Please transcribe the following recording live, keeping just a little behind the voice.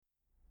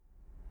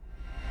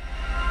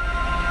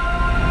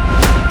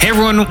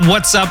everyone,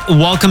 what's up?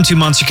 Welcome to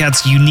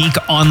Monstercat's unique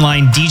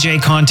online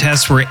DJ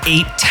contest where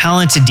 8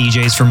 talented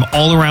DJs from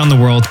all around the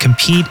world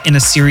compete in a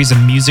series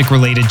of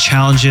music-related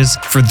challenges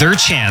for their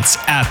chance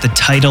at the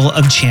title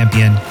of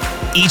champion.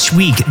 Each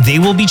week, they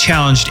will be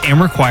challenged and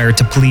required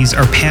to please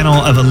our panel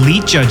of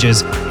elite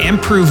judges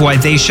and prove why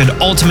they should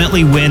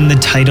ultimately win the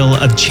title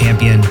of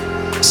champion.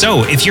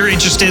 So, if you're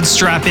interested,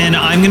 strap in.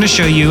 I'm going to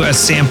show you a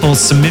sample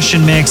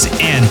submission mix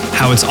and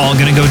how it's all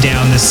going to go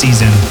down this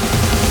season.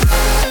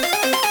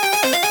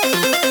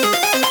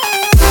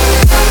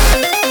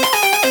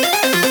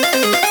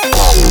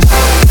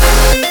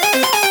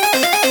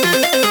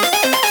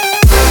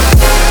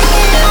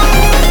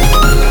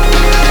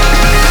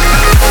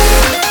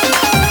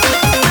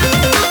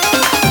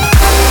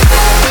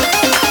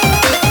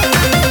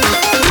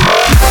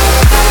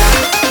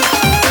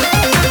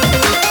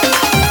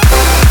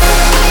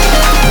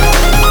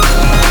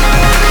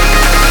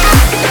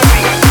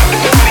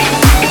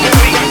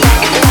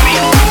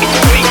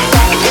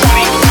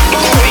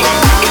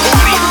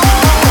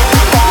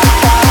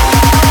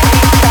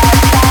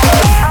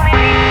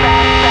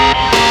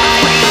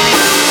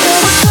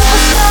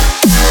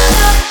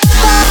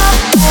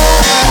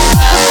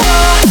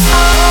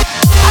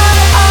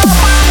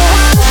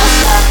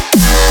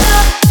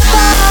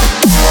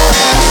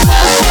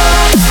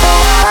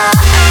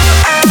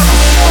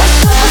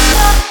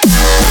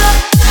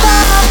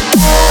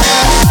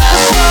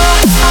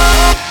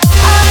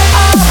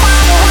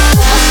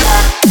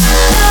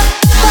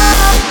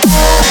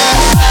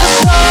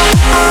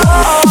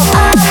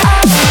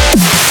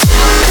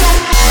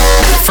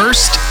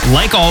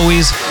 Like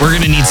always, we're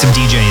going to need some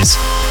DJs.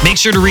 Make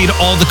sure to read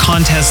all the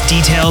contest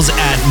details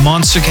at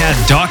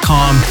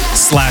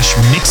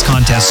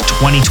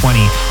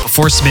monstercat.com/mixcontest2020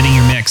 before submitting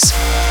your mix.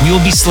 We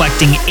will be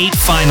selecting 8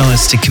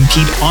 finalists to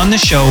compete on the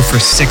show for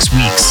 6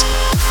 weeks.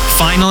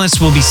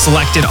 Finalists will be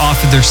selected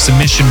off of their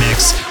submission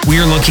mix. We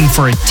are looking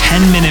for a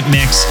 10-minute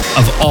mix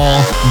of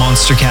all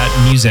Monstercat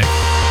music.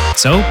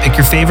 So pick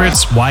your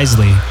favorites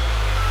wisely.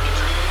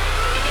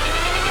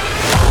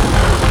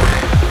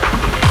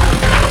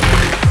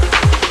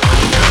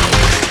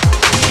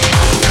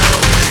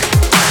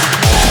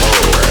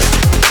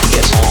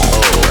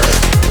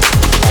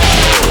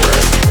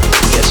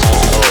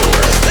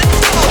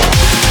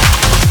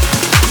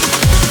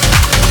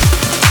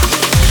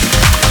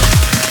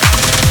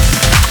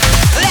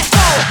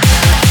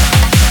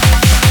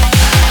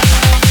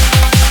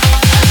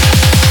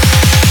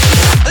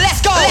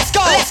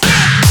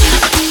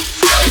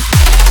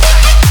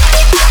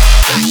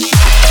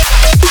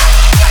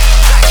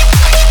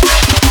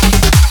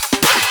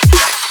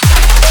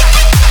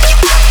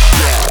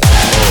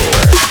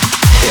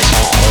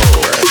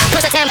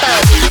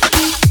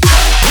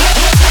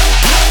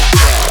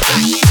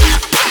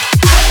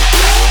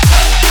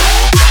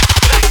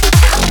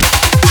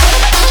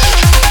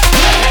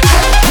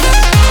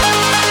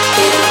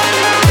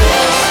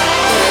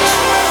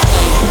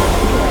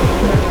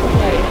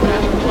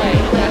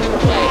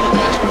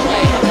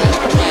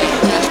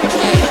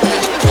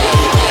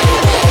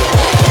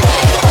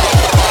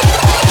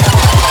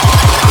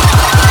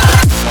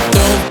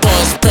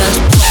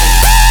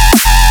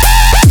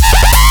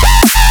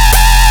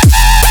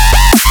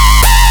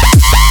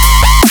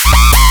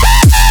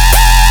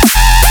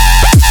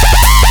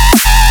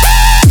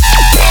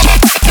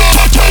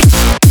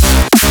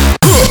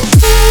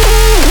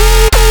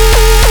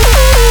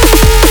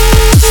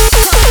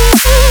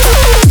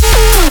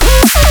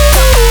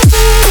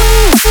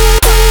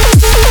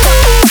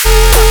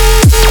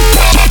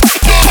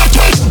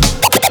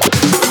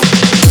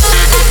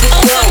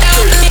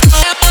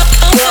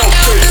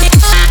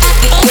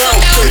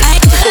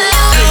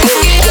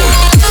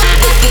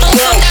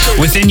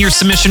 Within your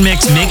submission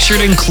mix, make sure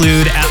to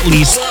include at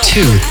least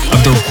 2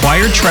 of the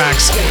required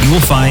tracks you will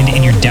find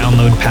in your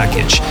download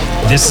package.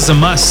 This is a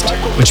must,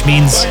 which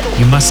means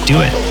you must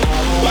do it.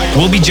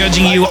 We'll be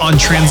judging you on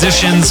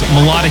transitions,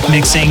 melodic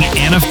mixing,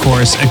 and of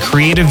course, a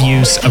creative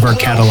use of our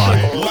catalog.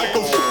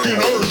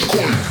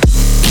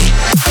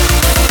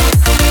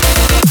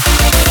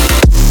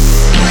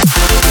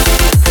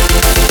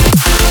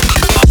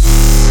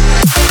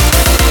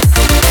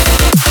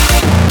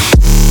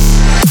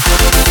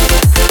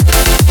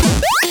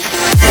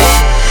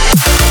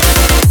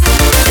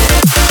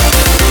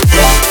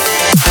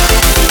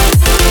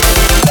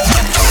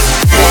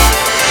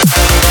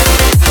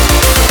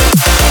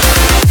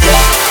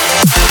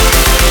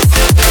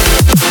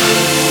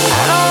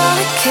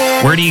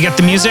 Where do you get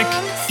the music?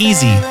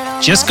 Easy.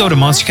 Just go to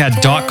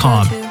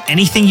monstercat.com.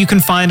 Anything you can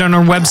find on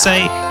our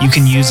website, you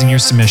can use in your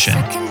submission.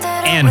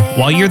 And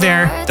while you're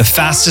there, the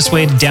fastest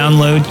way to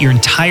download your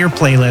entire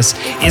playlist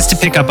is to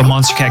pick up a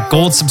Monstercat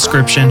Gold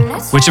subscription,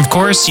 which of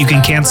course you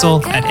can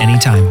cancel at any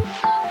time.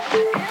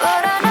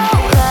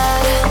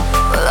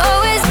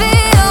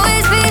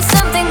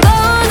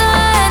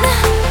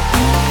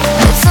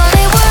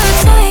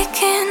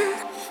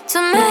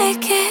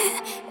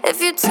 If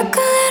you took a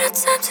little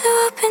time to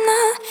open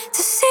up,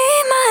 to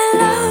see my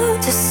love,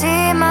 to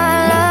see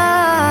my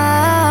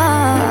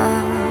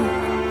love,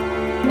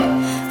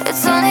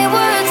 it's only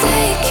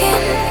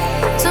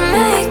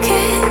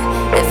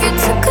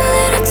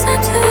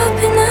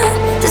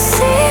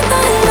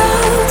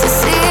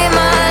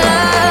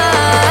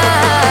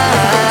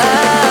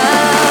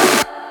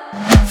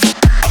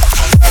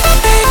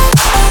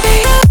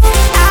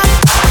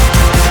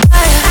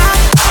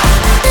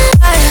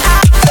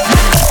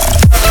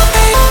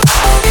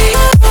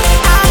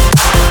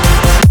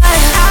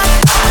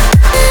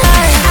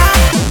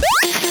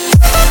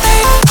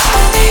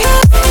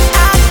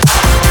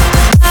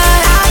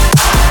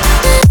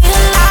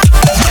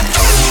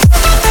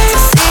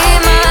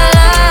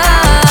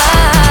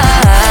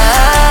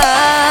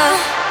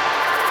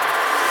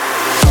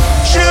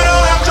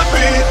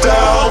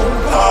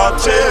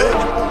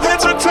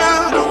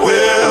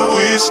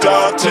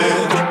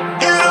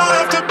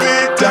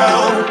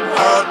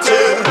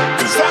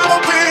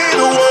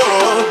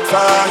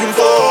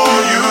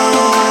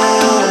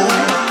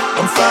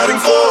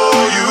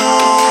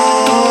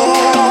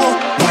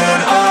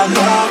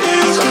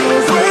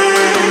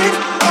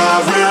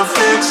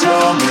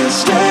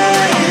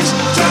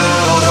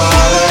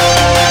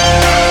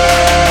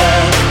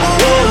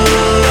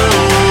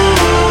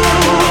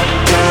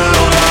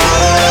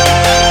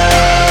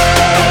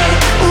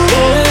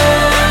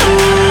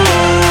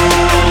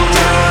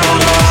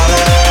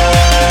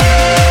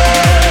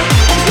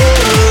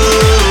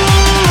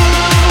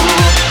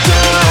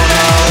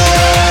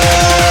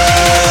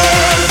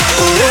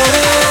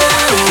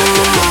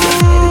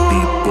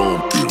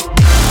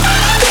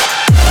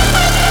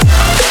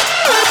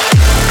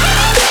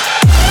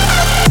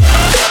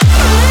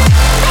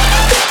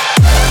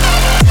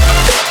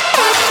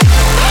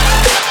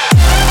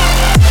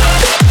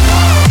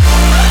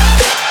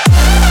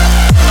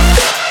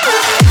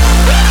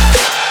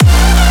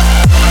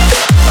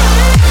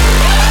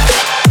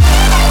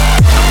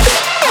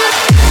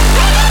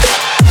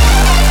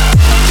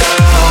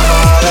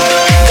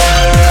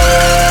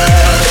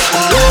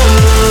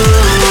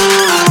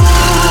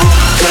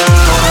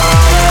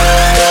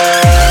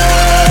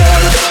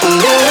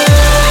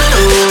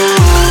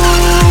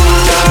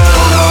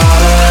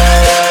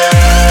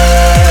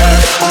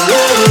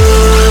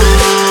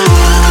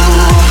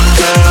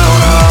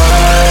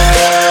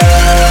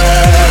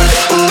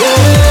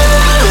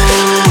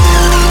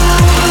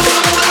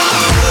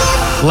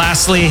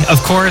Lastly,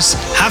 of course,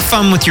 have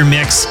fun with your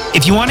mix.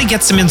 If you want to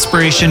get some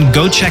inspiration,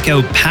 go check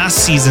out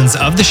past seasons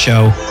of the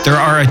show. There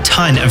are a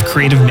ton of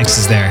creative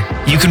mixes there.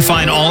 You can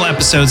find all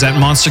episodes at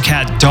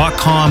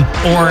monstercat.com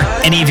or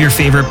any of your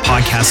favorite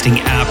podcasting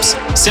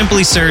apps.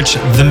 Simply search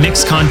The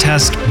Mix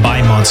Contest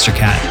by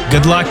Monstercat.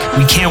 Good luck.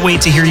 We can't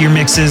wait to hear your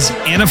mixes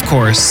and, of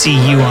course, see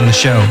you on the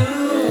show.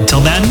 Until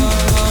then,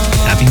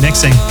 happy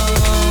mixing.